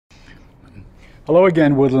Hello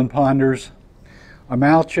again, Woodland Ponders. I'm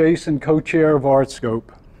Al Chase and co-chair of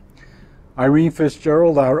Artscope. Irene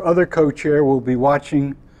Fitzgerald, our other co-chair, will be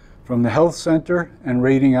watching from the Health Center and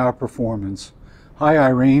rating our performance. Hi,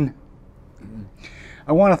 Irene.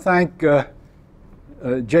 I want to thank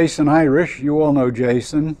Jason Irish. You all know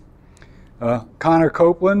Jason. Connor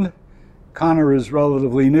Copeland. Connor is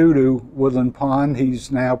relatively new to Woodland Pond.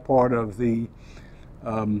 He's now part of the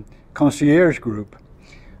concierge group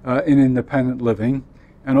in independent living,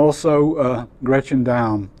 and also Gretchen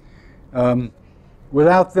Down.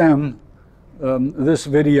 Without them, this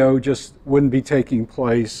video just wouldn't be taking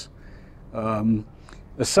place.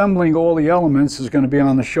 Assembling all the elements is going to be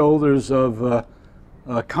on the shoulders of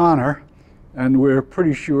Connor, and we're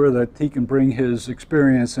pretty sure that he can bring his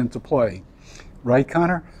experience into play. Right,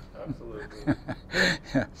 Connor? Absolutely.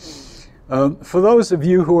 For those of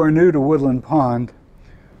you who are new to Woodland Pond,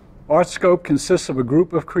 Artscope consists of a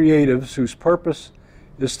group of creatives whose purpose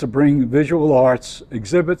is to bring visual arts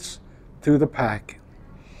exhibits to the pack.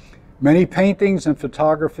 Many paintings and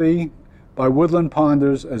photography by Woodland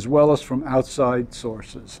Ponders as well as from outside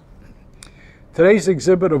sources. Today's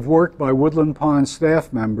exhibit of work by Woodland Pond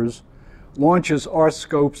staff members launches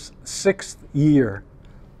Artscope's 6th year.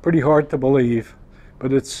 Pretty hard to believe,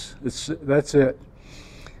 but that's it.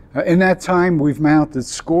 In that time, we've mounted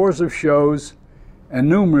scores of shows and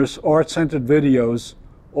numerous art-centered videos,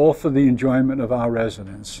 all for the enjoyment of our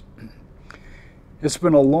residents. It's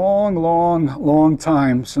been a long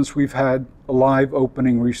time since we've had a live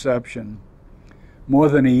opening reception, more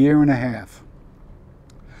than a year and a half.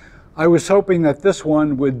 I was hoping that this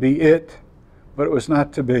one would be it, but it was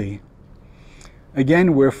not to be.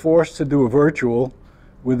 Again, we're forced to do a virtual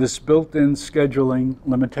with its built-in scheduling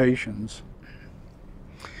limitations.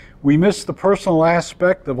 We miss the personal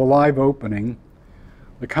aspect of a live opening,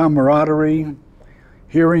 the camaraderie,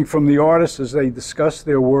 hearing from the artists as they discuss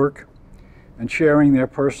their work, and sharing their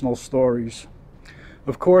personal stories.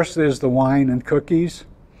 Of course, there's the wine and cookies,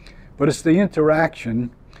 but it's the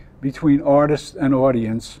interaction between artist and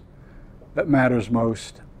audience that matters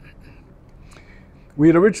most. We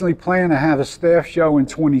had originally planned to have a staff show in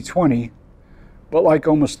 2020, but like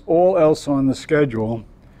almost all else on the schedule,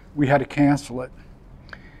 we had to cancel it.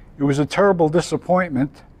 It was a terrible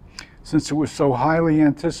disappointment since it was so highly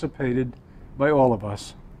anticipated by all of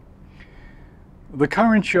us. The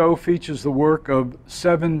current show features the work of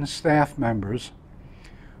 7 staff members,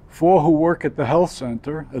 4 who work at the Health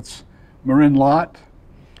Center. That's Marin Lott,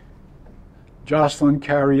 Jocelyn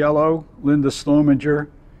Cariello, Linda Storminger,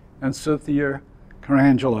 and Cynthia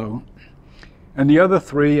Carangelo. And the other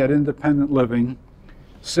 3 at Independent Living,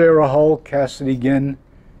 Sarah Hull, Cassidy Ginn,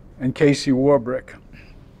 and Casey Warbrick.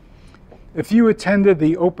 If you attended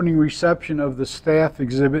the opening reception of the staff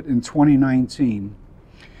exhibit in 2019,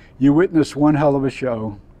 you witnessed one hell of a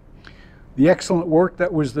show. The excellent work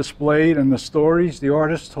that was displayed and the stories the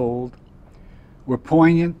artists told were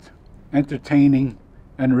poignant, entertaining,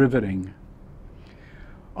 and riveting.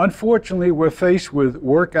 Unfortunately, we're faced with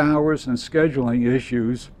work hours and scheduling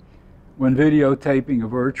issues when videotaping a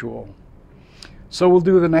virtual. So we'll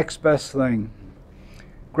do the next best thing.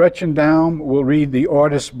 Gretchen Down will read the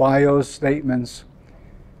artist's bio statements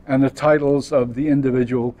and the titles of the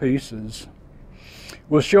individual pieces.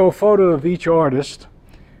 We'll show a photo of each artist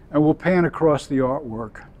and we'll pan across the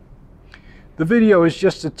artwork. The video is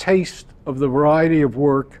just a taste of the variety of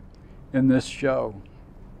work in this show.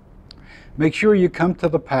 Make sure you come to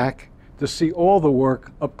the pack to see all the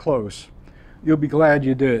work up close. You'll be glad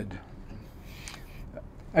you did.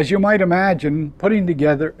 As you might imagine, putting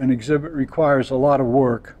together an exhibit requires a lot of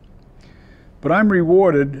work, but I'm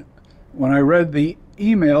rewarded when I read the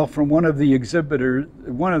email from one of the exhibitors,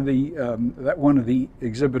 that one of the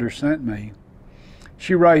exhibitors sent me.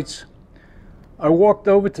 She writes, "I walked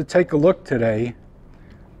over to take a look today.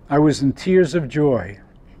 I was in tears of joy.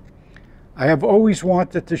 I have always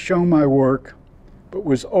wanted to show my work, but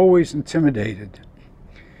was always intimidated.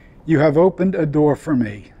 You have opened a door for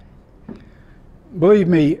me." Believe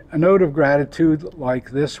me, a note of gratitude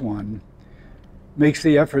like this one makes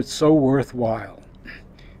the effort so worthwhile.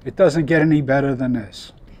 It doesn't get any better than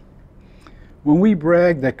this. When we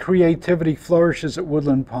brag that creativity flourishes at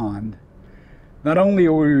Woodland Pond, not only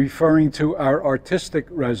are we referring to our artistic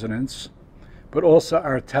residents, but also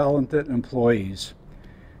our talented employees.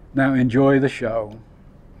 Now enjoy the show.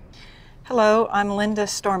 Hello, I'm Linda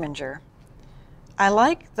Storminger. I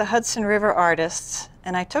like the Hudson River artists,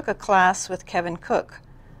 and I took a class with Kevin Cook,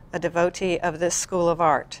 a devotee of this School of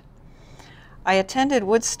Art. I attended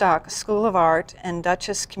Woodstock School of Art and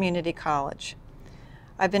Dutchess Community College.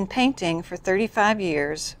 I've been painting for 35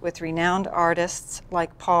 years with renowned artists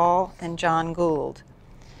like Paul and John Gould.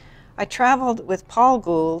 I traveled with Paul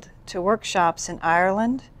Gould to workshops in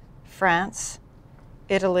Ireland, France,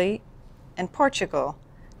 Italy, and Portugal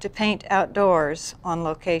to paint outdoors on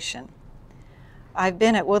location. I've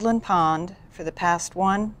been at Woodland Pond for the past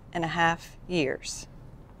 1.5 years.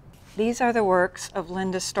 These are the works of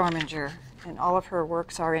Linda Storminger, and all of her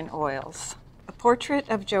works are in oils. A portrait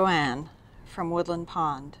of Joanne from Woodland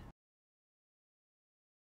Pond.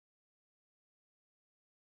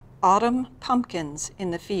 Autumn pumpkins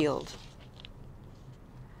in the field.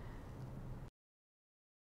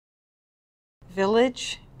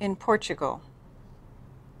 Village in Portugal.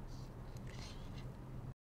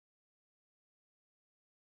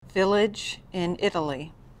 Village in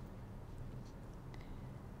Italy.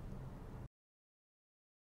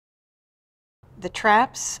 The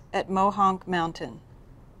Traps at Mohonk Mountain.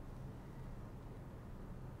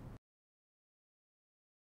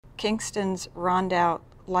 Kingston's Rondout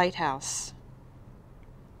Lighthouse.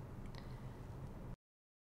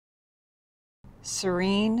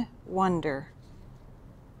 Serene Wonder.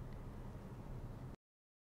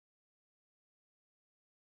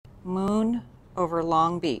 Moon over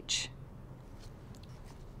Long Beach.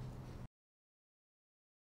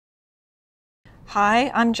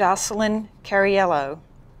 Hi, I'm Jocelyn Cariello.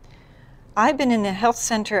 I've been in the Health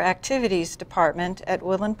Center Activities Department at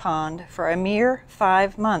Woodland Pond for a mere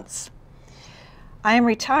 5 months. I am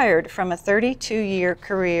retired from a 32-year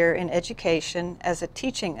career in education as a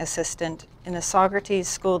teaching assistant in the Saugerties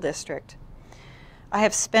School District. I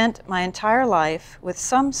have spent my entire life with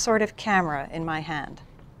some sort of camera in my hand.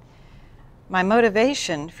 My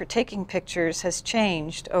motivation for taking pictures has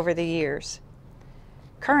changed over the years.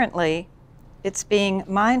 Currently, it's being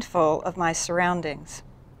mindful of my surroundings.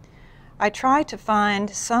 I try to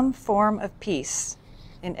find some form of peace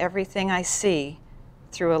in everything I see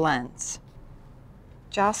through a lens.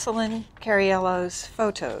 Jocelyn Cariello's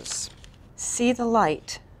photos. See the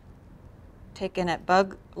Light, taken at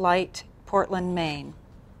Bug Light, Portland, Maine.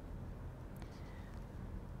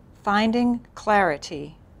 Finding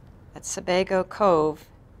Clarity at Sebago Cove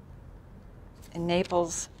in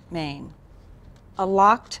Naples, Maine. A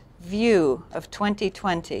Locked View of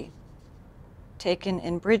 2020, taken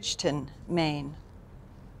in Bridgeton, Maine.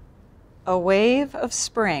 A Wave of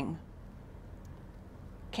Spring,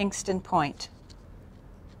 Kingston Point.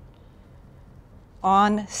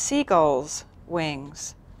 On Seagull's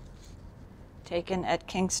Wings, taken at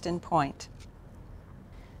Kingston Point.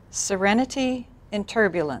 Serenity in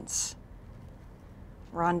Turbulence,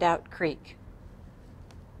 Rondout Creek.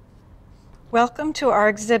 Welcome to our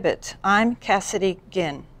exhibit. I'm Cassidy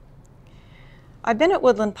Ginn. I've been at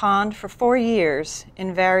Woodland Pond for 4 years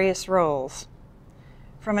in various roles.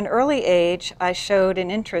 From an early age, I showed an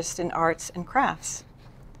interest in arts and crafts.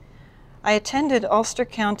 I attended Ulster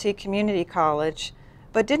County Community College,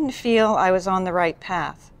 but didn't feel I was on the right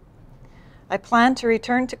path. I plan to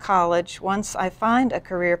return to college once I find a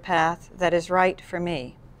career path that is right for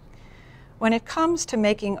me. When it comes to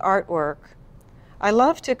making artwork, I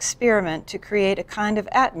love to experiment to create a kind of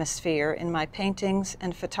atmosphere in my paintings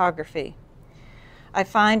and photography. I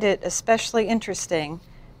find it especially interesting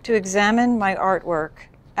to examine my artwork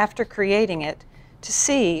after creating it to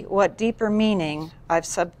see what deeper meaning I've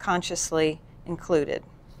subconsciously included.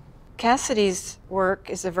 Cassidy's work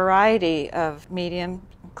is a variety of medium,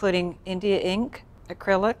 including India ink,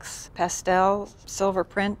 acrylics, pastel, silver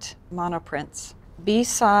print, monoprints.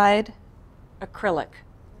 B-side acrylic.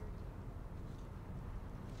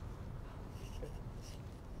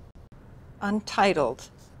 Untitled.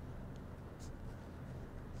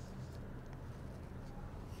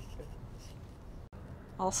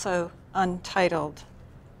 Also untitled.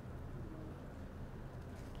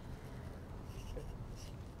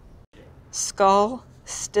 Skull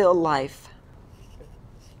Still Life.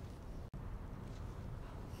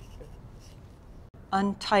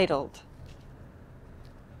 Untitled.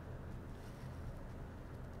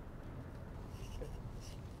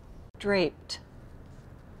 Draped.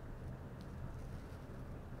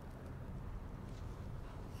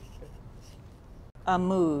 A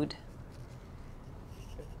mood.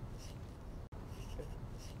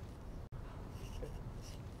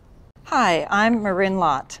 Hi, I'm Marin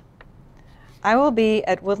Lott. I will be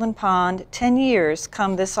at Woodland Pond 10 years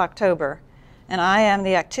come this October, and I am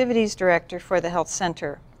the Activities Director for the Health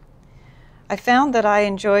Center. I found that I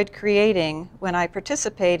enjoyed creating when I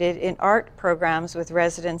participated in art programs with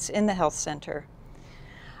residents in the Health Center.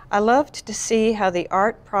 I loved to see how the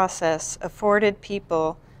art process afforded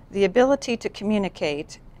people the ability to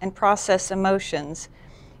communicate and process emotions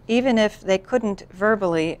even if they couldn't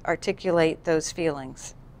verbally articulate those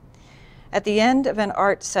feelings. At the end of an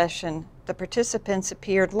art session, the participants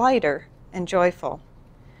appeared lighter and joyful.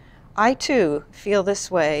 I too feel this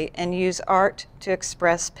way and use art to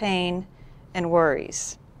express pain and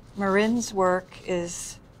worries. Marin's work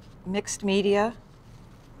is mixed media,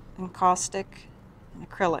 encaustic, and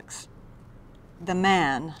acrylics. The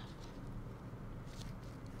Man.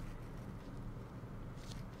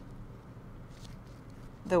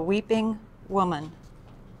 The Weeping Woman.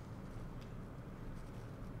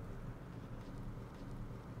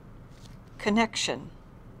 Connection.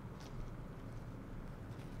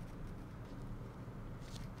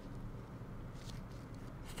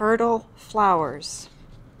 Fertile Flowers.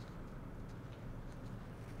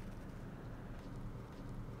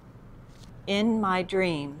 In My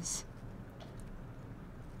Dreams.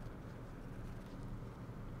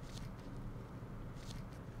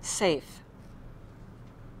 Safe.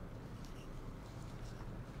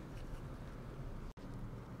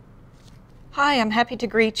 Hi, I'm happy to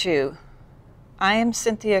greet you. I am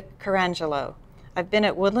Cynthia Carangelo. I've been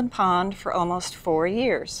at Woodland Pond for almost 4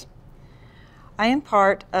 years. I am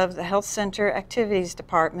part of the Health Center Activities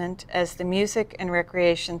Department as the Music and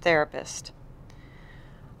Recreation Therapist.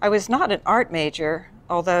 I was not an art major,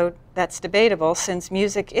 although that's debatable since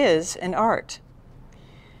music is an art.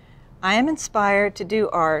 I am inspired to do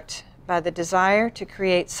art by the desire to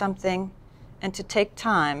create something and to take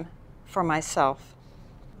time for myself.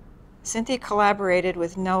 Cynthia collaborated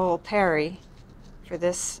with Noel Perry for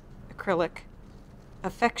this acrylic,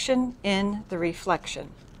 Affection in the Reflection.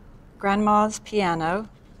 Grandma's Piano.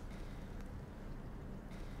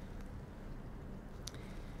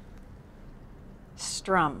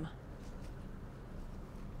 Strum.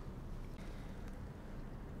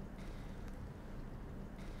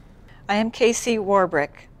 I am Casey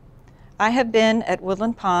Warbrick. I have been at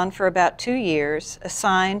Woodland Pond for about 2 years,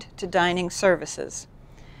 assigned to dining services.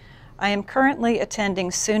 I am currently attending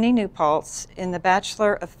SUNY New Paltz in the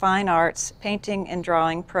Bachelor of Fine Arts Painting and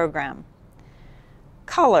Drawing program.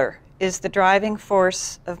 Color is the driving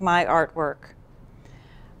force of my artwork.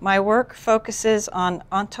 My work focuses on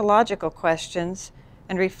ontological questions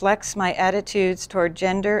and reflects my attitudes toward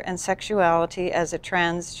gender and sexuality as a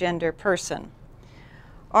transgender person.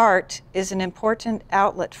 Art is an important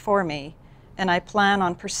outlet for me, and I plan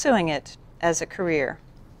on pursuing it as a career.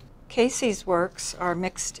 Casey's works are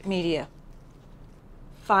mixed media.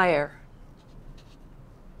 Fire.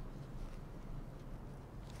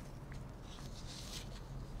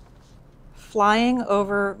 Flying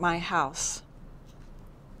Over My House.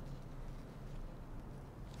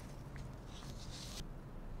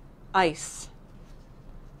 Ice.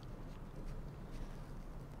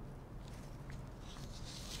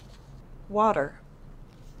 Water.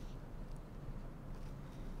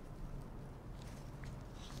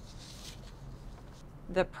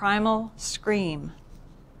 The Primal Scream.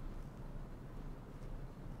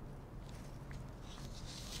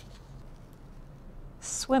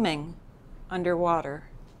 Swimming underwater.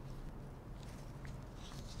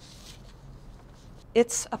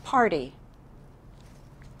 It's a Party.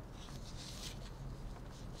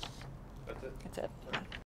 That's it.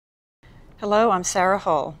 Hello, I'm Sarah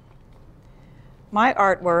Hull. My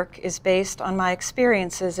artwork is based on my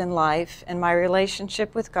experiences in life and my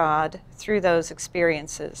relationship with God through those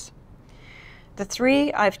experiences. The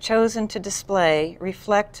 3 I've chosen to display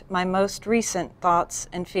reflect my most recent thoughts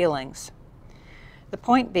and feelings. The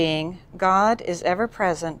point being, God is ever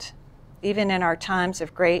present, even in our times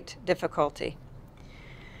of great difficulty.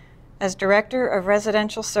 As Director of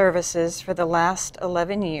Residential Services for the last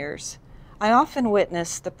 11 years, I often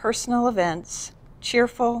witness the personal events,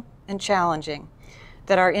 cheerful and challenging,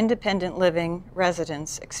 that our independent living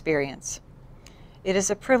residents experience. It is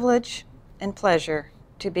a privilege and pleasure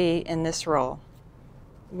to be in this role.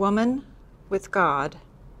 Woman with God.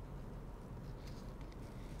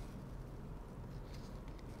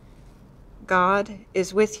 God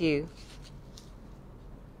is with you.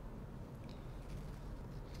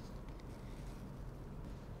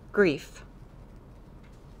 Grief.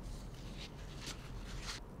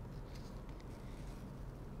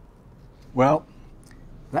 Well,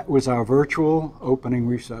 that was our virtual opening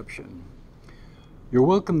reception. You're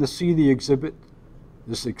welcome to see the exhibit,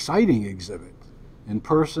 this exciting exhibit, in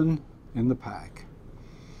person in the pack.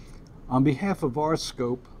 On behalf of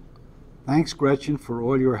Artscope, thanks Gretchen for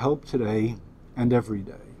all your help today and every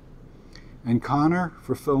day, and Connor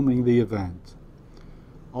for filming the event.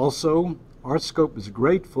 Also, Artscope is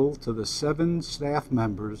grateful to the 7 staff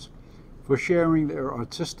members for sharing their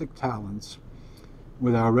artistic talents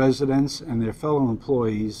with our residents and their fellow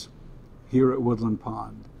employees here at Woodland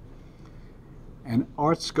Pond. and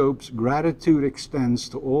Artscope's gratitude extends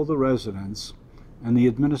to all the residents and the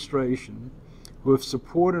administration who have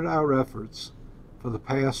supported our efforts for the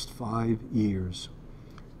past 5 years.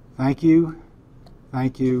 Thank you,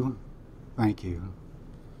 thank you, thank you.